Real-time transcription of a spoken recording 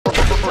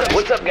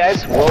What's up,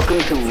 guys? Welcome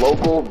to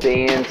local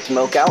band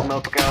Smokeout.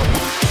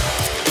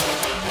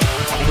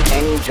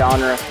 Any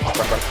genre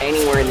from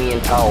anywhere in the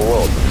entire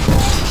world.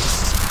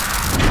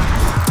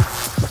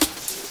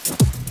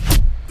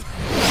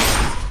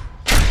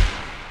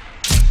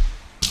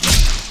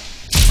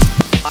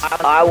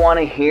 I want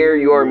to hear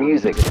your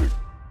music.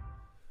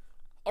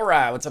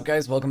 Alright, what's up,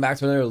 guys? Welcome back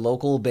to another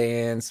local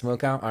band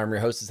Smokeout. I'm your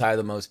host, is High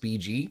the Most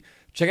BG.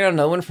 Checking out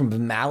another one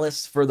from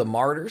Malice for the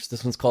Martyrs.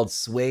 This one's called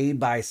Swayed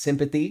by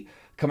Sympathy.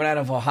 Coming out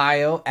of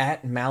Ohio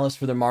at Malice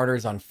for the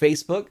Martyrs on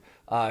Facebook.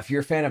 If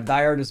you're a fan of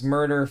Die Artist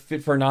Murder,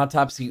 Fit for an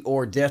Autopsy,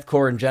 or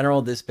Deathcore in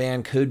general, this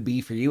band could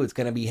be for you. It's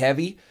going to be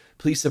heavy.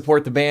 Please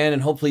support the band,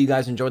 and hopefully you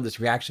guys enjoyed this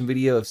reaction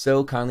video. If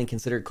so, kindly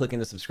consider clicking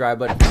the subscribe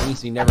button for me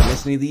so you never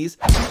miss any of these.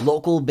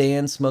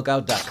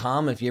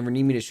 Localbandsmokeout.com. If you ever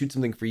need me to shoot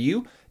something for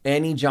you,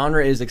 any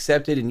genre is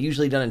accepted and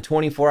usually done in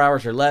 24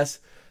 hours or less.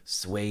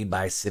 Swayed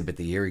by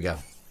Sympathy. Here we go.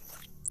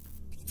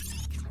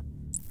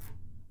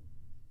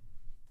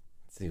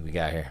 Let's see what we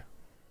got here.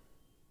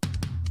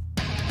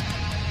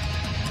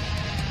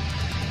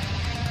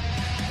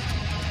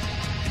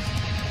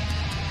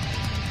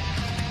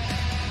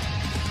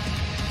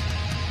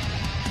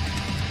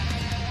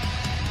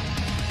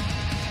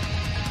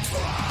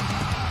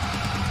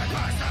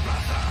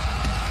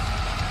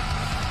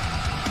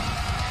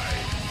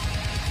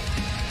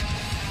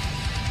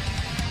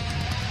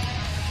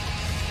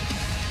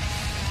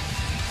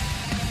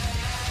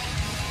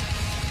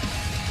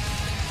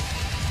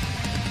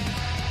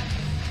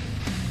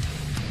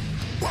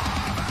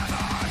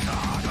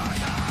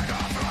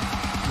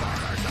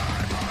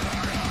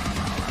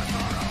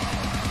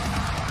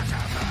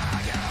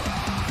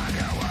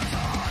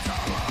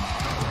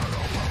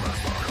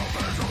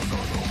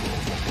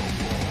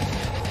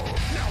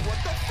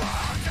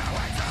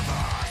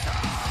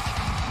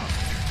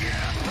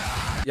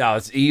 Yeah,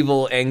 it's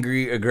evil,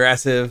 angry,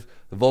 aggressive.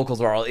 The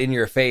vocals are all in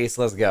your face.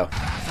 Let's go.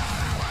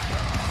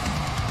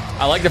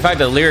 I like the fact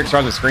that the lyrics are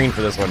on the screen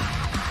for this one.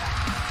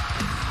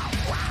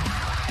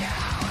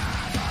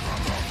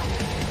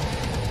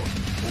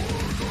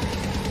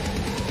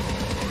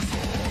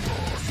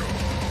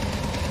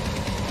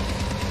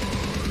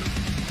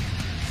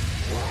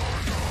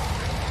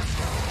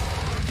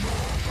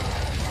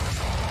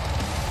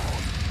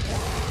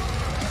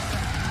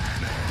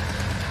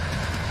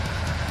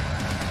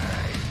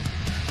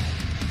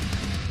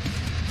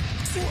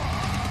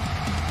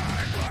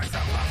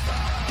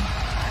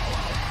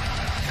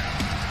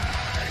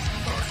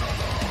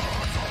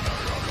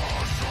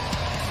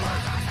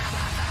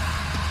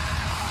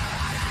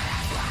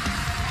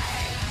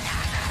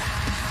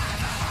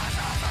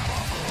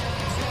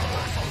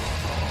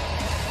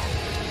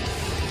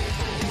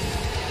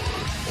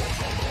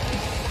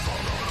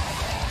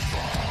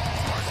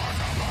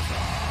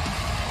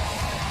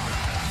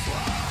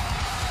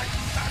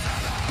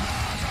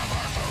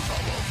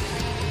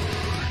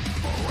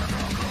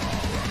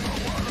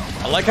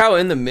 I like how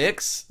in the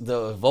mix,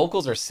 the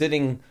vocals are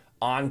sitting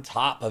on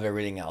top of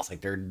everything else.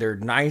 Like they're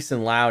nice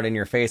and loud in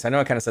your face. I know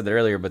I kind of said that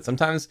earlier, but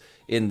sometimes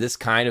in this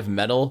kind of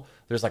metal,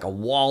 there's like a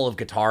wall of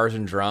guitars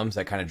and drums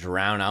that kind of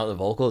drown out the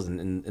vocals.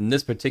 And in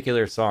this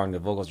particular song, the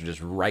vocals are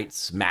just right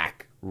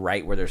smack,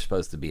 right where they're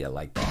supposed to be. I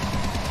like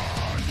that.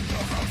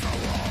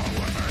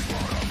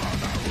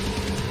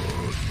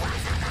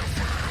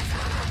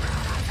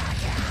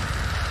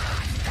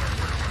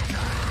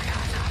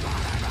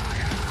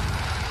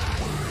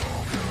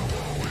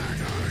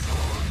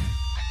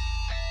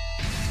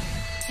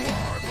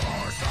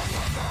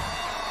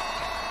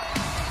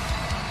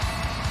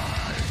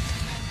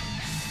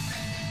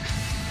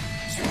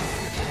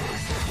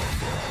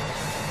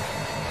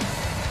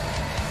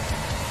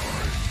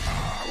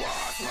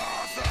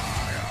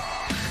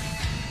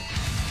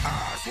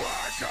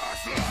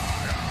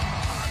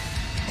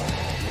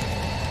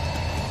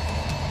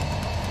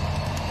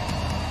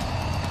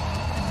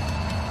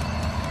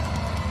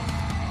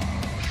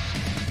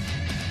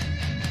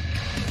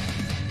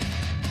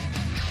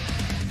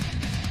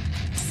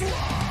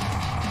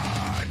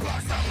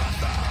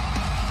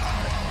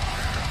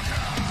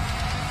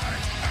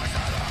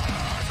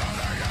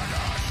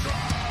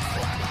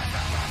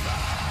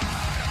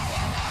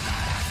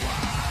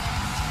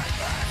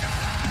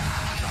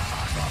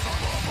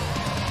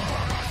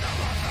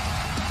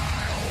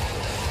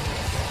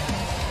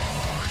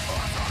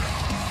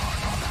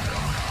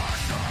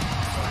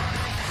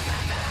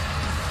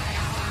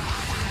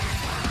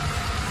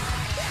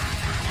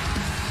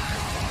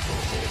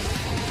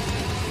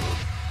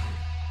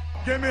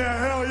 Give me a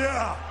hell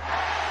yeah!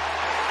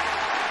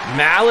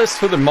 Malice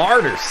for the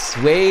Martyrs,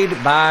 Swayed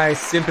by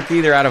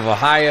Sympathy. They're out of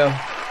Ohio.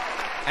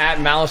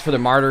 At Malice for the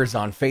Martyrs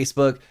on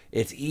Facebook.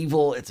 It's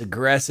evil, it's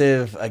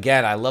aggressive.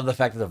 Again, I love the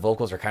fact that the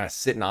vocals are kind of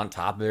sitting on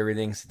top of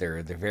everything. So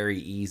they're very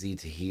easy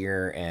to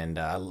hear. And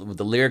with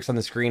the lyrics on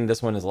the screen,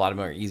 this one is a lot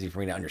more easy for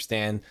me to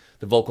understand.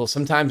 The vocals,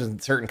 sometimes in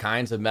certain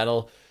kinds of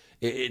metal,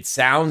 it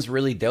sounds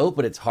really dope,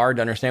 but it's hard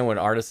to understand what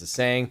an artist is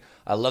saying.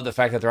 I love the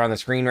fact that they're on the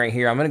screen right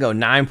here. I'm going to go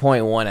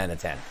 9.1 out of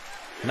 10.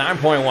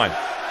 9.1.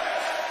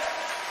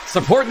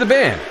 Support the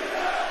band.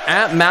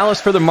 at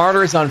Malice for the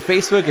Martyrs on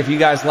Facebook if you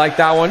guys like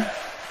that one.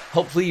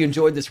 Hopefully you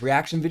enjoyed this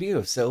reaction video.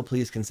 If so,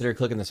 please consider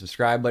clicking the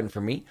subscribe button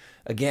for me.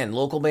 Again,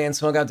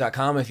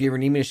 localbandsmokeout.com. If you ever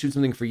need me to shoot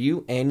something for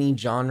you, any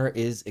genre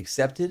is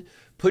accepted.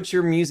 Put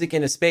your music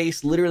into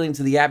space, literally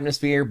into the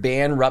atmosphere.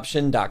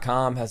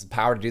 Bandruption.com has the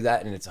power to do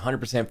that, and it's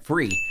 100%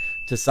 free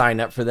to sign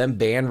up for them.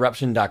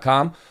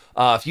 Bandruption.com.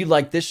 If you'd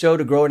like this show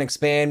to grow and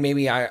expand,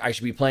 maybe I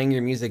should be playing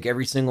your music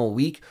every single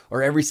week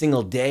or every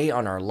single day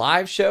on our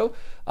live show.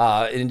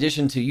 In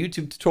addition to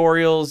YouTube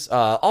tutorials,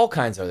 all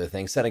kinds of other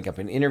things, setting up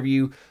an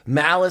interview.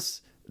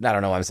 Malice, I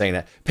don't know why I'm saying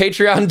that.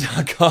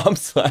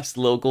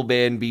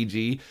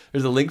 Patreon.com/localbandbg.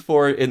 There's a link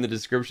for it in the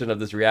description of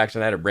this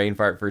reaction. I had a brain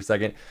fart for a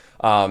second.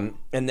 And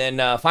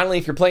then finally,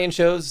 if you're playing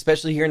shows,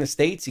 especially here in the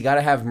States, you got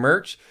to have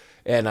merch.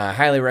 And I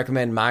highly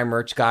recommend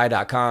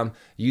mymerchguy.com.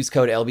 Use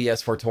code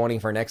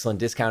LBS420 for an excellent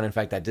discount. In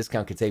fact, that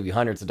discount could save you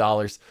hundreds of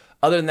dollars.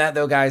 Other than that,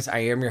 though, guys, I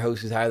am your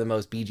host who's higher than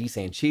most, BG,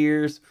 saying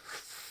cheers.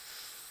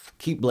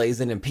 Keep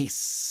blazing and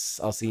peace.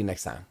 I'll see you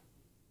next time.